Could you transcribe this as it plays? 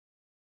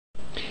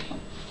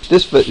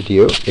This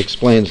video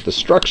explains the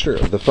structure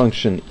of the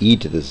function e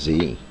to the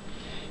z,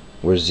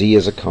 where z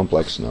is a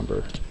complex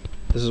number.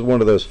 This is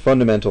one of those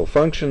fundamental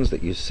functions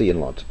that you see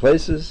in lots of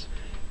places.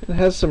 It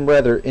has some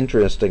rather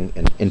interesting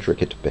and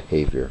intricate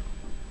behavior.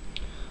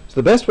 So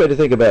the best way to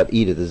think about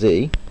e to the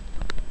z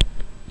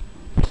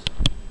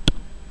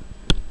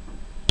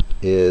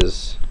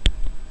is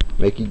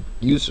making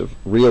use of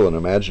real and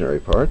imaginary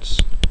parts.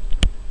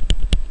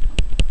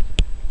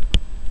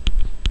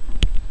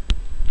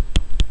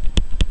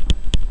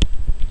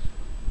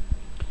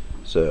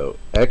 So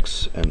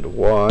x and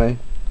y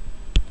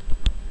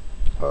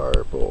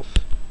are both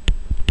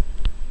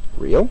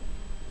real.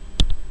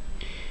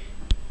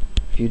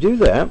 If you do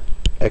that,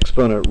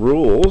 exponent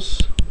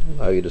rules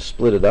allow you to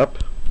split it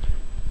up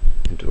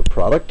into a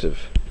product of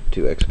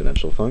two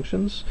exponential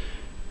functions.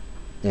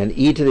 And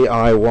e to the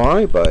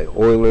iy by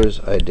Euler's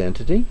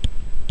identity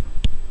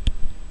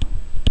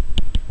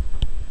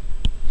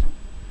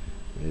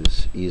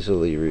is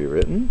easily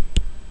rewritten.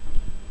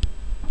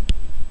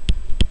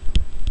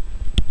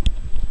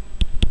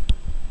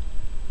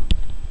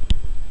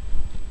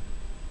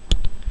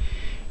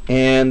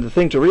 And the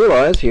thing to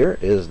realize here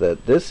is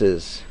that this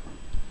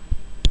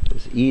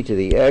e to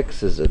the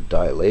x is a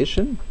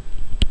dilation.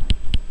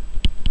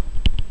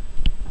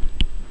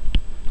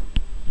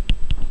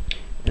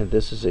 And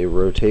this is a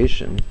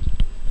rotation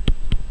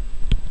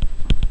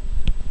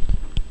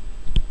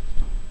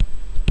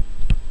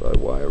by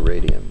y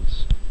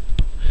radians.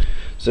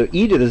 So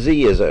e to the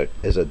z is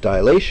a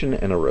dilation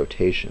and a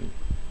rotation.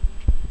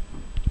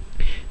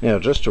 Now,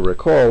 just to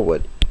recall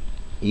what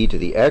e to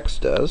the x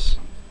does,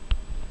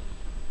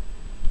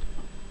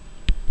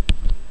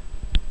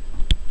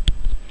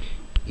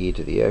 e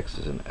to the x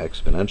is an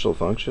exponential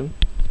function.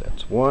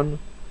 That's 1.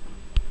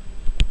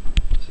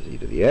 This is e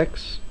to the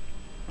x.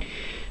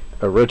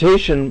 A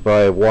rotation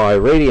by y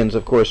radians,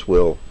 of course,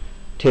 will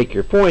take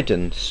your point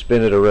and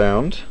spin it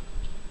around.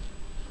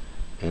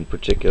 In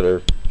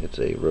particular, it's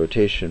a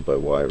rotation by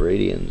y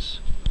radians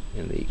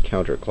in the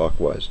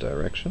counterclockwise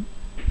direction.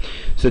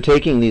 So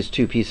taking these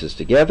two pieces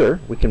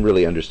together, we can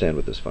really understand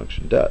what this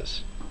function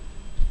does.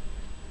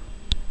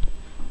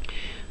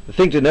 The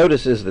thing to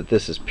notice is that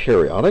this is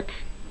periodic.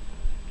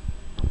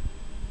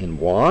 In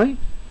y,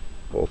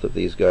 both of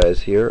these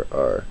guys here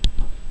are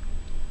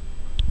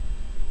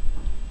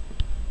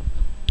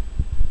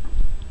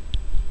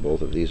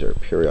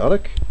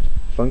periodic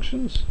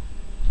functions.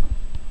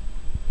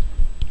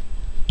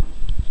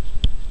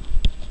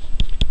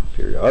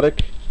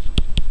 Periodic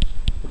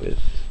with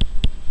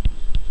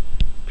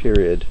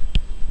period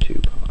 2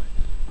 pi.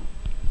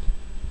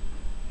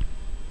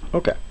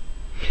 Okay.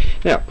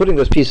 Now, putting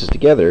those pieces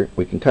together,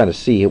 we can kind of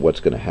see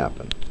what's going to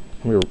happen.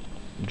 We'll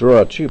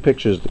draw two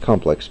pictures of the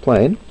complex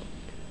plane,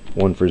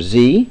 one for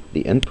z,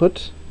 the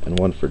input, and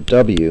one for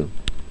w,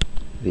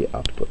 the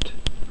output.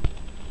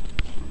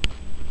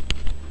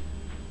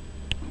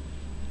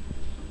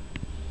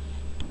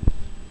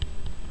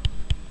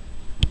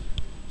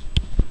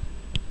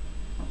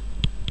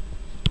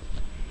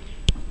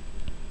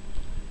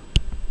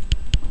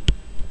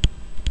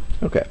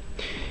 Okay.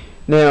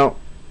 Now,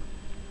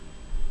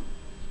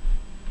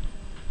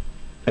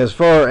 as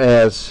far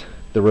as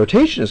the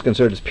rotation is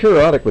concerned, it's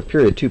periodic with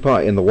period 2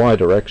 pi in the y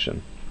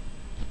direction.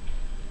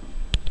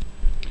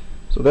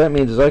 So that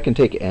means I can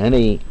take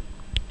any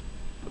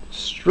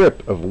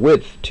strip of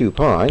width 2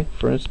 pi,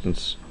 for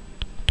instance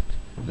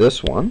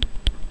this one,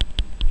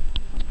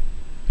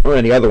 or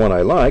any other one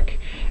I like,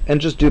 and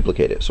just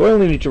duplicate it. So I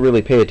only need to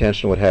really pay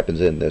attention to what happens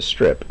in this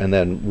strip and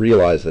then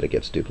realize that it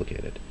gets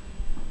duplicated.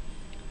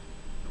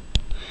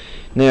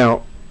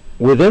 Now,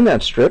 within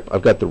that strip,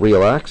 I've got the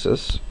real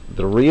axis.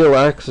 The real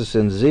axis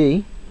in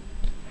z,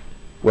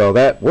 well,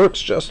 that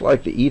works just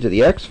like the e to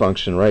the x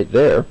function right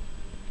there.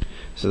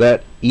 So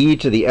that e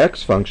to the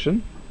x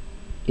function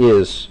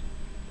is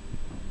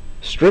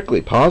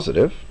strictly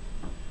positive.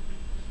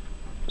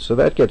 So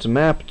that gets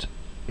mapped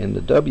in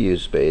the w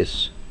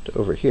space to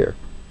over here.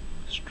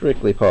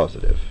 Strictly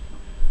positive.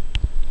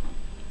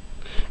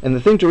 And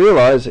the thing to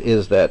realize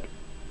is that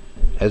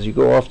as you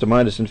go off to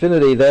minus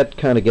infinity, that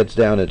kind of gets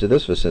down into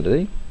this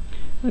vicinity.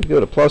 And if you go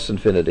to plus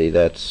infinity,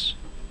 that's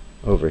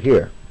over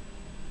here.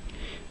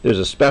 There's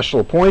a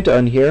special point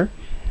on here.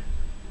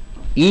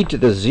 E to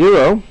the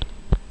 0,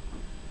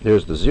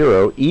 there's the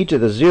 0. E to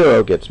the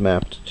 0 gets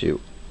mapped to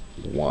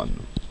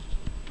 1.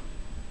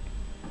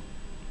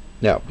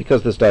 Now,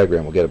 because this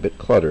diagram will get a bit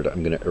cluttered,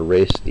 I'm going to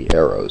erase the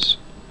arrows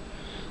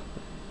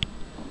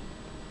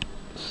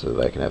so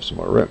that I can have some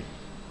more room.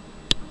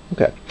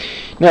 Okay.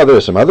 Now there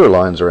are some other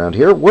lines around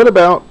here. What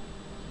about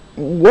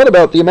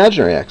the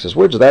imaginary axis?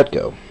 Where does that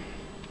go?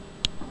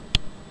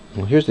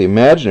 Well, here's the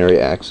imaginary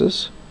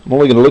axis. I'm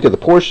only going to look at the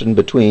portion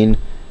between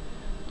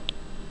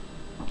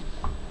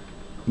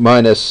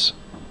minus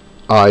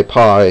I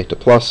pi to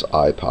plus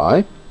I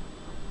pi.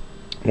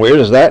 Where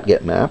does that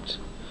get mapped?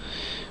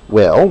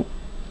 Well,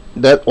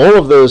 that all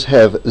of those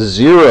have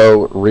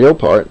 0 real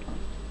part.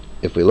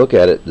 If we look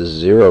at it, the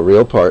 0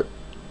 real part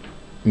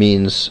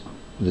means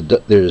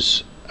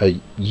there's a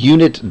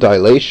unit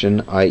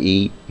dilation,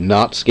 i.e.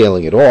 not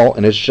scaling at all,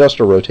 and it's just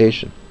a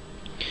rotation.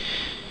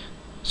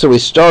 So we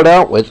start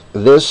out with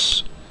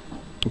this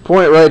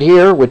point right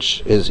here,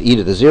 which is e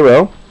to the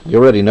 0. You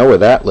already know where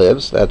that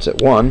lives. That's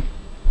at 1.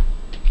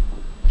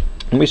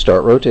 And we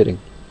start rotating.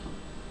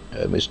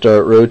 And we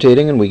start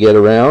rotating, and we get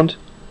around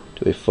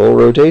to a full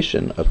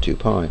rotation of 2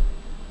 pi.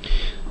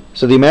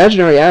 So the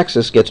imaginary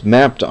axis gets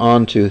mapped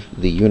onto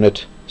the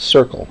unit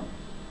circle.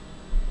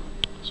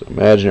 So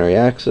imaginary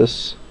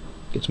axis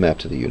gets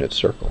mapped to the unit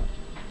circle.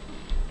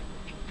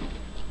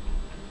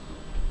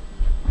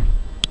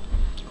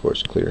 Of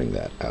course, clearing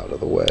that out of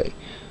the way.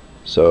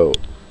 So,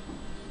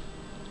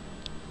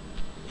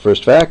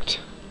 first fact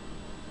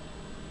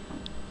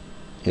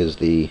is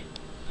the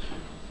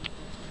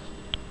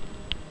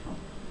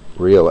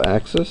real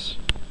axis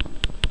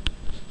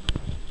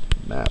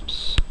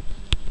maps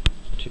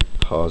to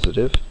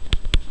positive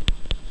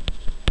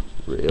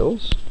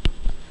reals.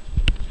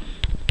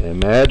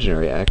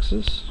 Imaginary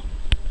axis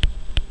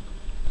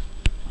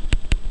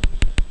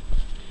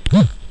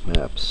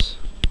maps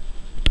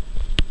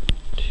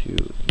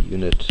to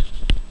unit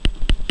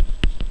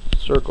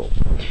circle.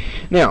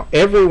 Now,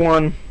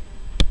 everyone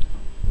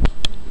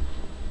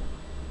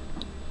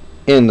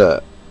in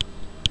the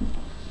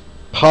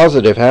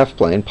positive half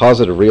plane,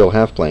 positive real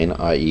half plane,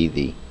 i.e.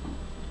 the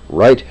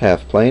right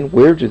half plane,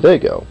 where do they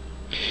go?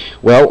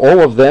 Well, all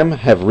of them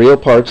have real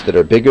parts that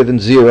are bigger than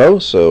 0,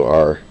 so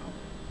our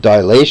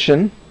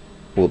dilation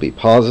will be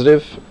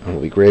positive and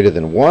will be greater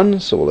than 1,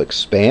 so we'll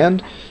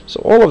expand.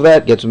 So all of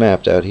that gets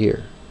mapped out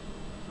here.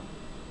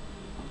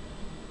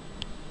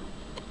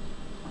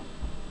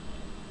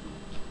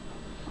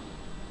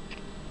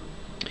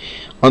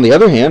 On the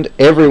other hand,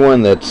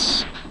 everyone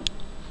that's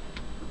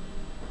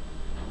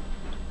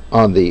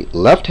on the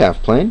left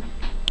half plane,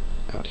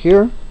 out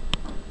here,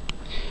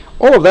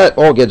 all of that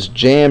all gets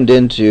jammed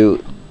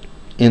into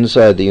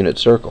inside the unit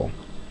circle.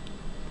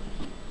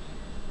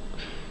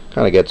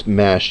 Kind of gets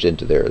mashed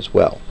into there as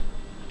well.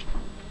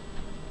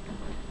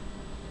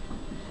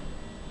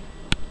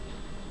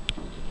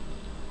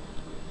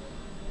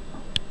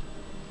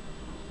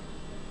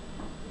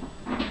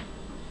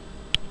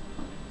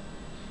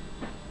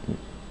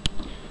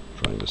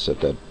 Trying to set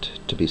that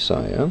to be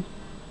cyan.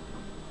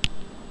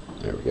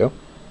 There we go.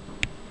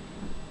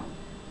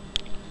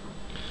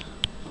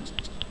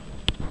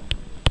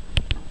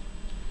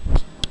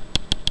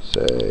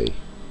 Say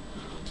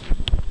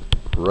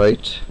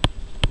right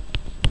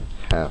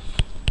half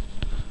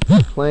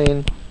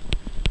plane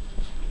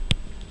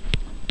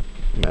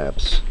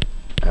maps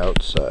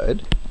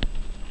outside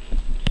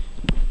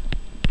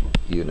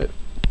unit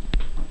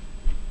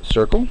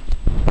circle,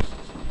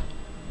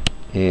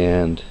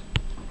 and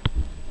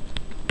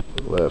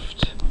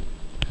left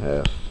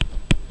half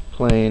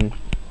plane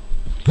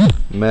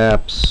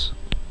maps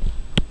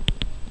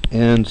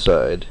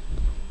inside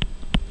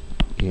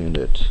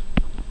unit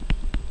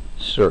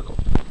circle.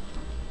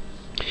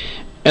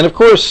 And of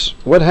course,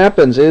 what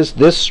happens is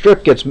this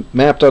strip gets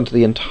mapped onto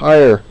the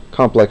entire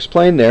complex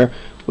plane there,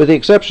 with the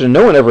exception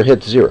no one ever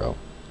hits 0.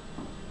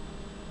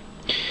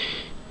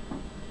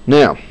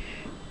 Now,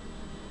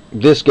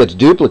 this gets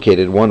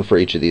duplicated, one for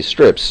each of these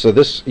strips. So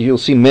this, you'll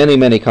see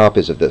many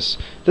copies of this.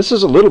 This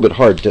is a little bit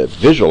hard to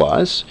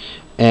visualize,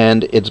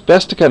 and it's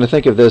best to kind of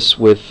think of this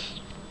with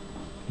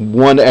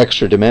one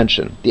extra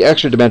dimension. The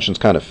extra dimension's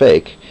kind of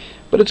fake,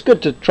 but it's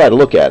good to try to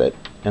look at it.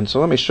 And so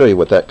let me show you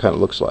what that kind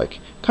of looks like.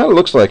 Kind of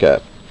looks like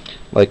a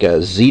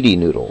ziti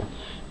noodle.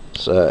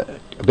 It's a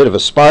bit of a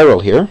spiral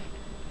here,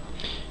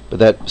 but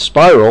that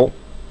spiral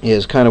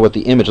is kind of what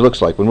the image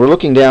looks like. When we're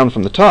looking down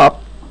from the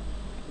top,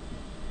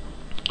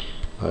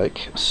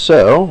 like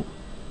so,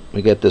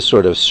 we get this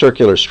sort of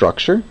circular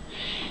structure.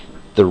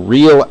 The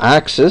real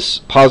axis,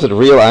 positive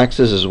real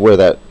axis, is where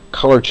that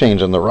color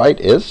change on the right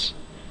is.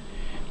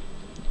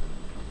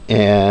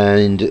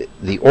 And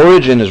the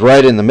origin is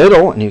right in the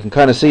middle, and you can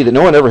kind of see that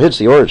no one ever hits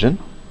the origin.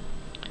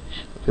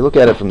 If you look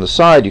at it from the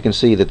side, you can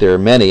see that there are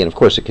many, and of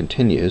course it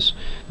continues,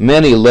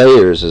 many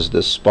layers as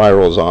this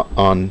spirals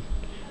on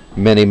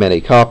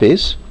many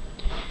copies.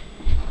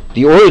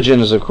 The origin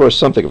is, of course,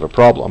 something of a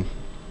problem,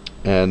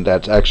 and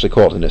that's actually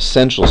called an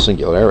essential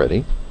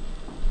singularity.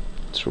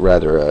 It's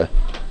rather a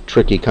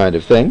tricky kind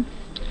of thing.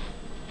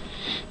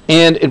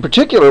 And in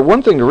particular,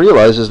 one thing to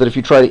realize is that if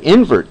you try to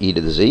invert e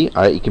to the z,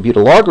 i.e. compute a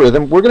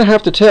logarithm, we're going to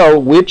have to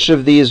tell which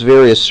of these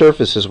various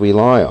surfaces we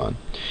lie on.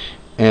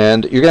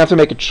 And you're going to have to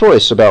make a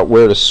choice about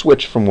where to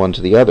switch from one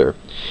to the other.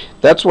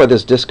 That's why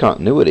this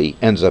discontinuity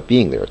ends up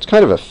being there. It's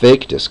kind of a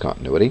fake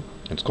discontinuity.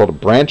 It's called a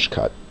branch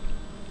cut,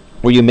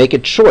 where you make a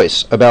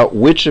choice about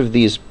which of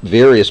these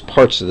various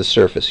parts of the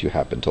surface you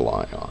happen to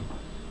lie on.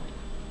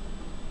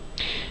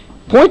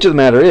 Point of the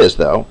matter is,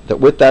 though,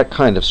 that with that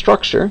kind of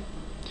structure,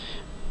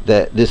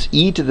 that this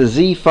e to the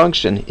z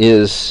function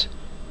is,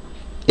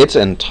 it's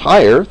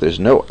entire. There's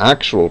no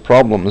actual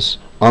problems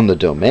on the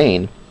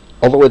domain,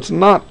 although it's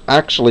not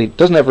actually, it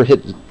doesn't ever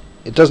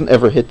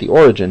hit the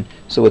origin,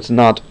 so it's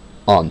not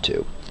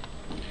onto.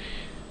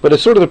 But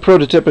it's sort of the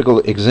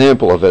prototypical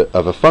example of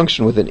a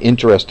function with an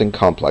interesting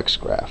complex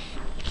graph.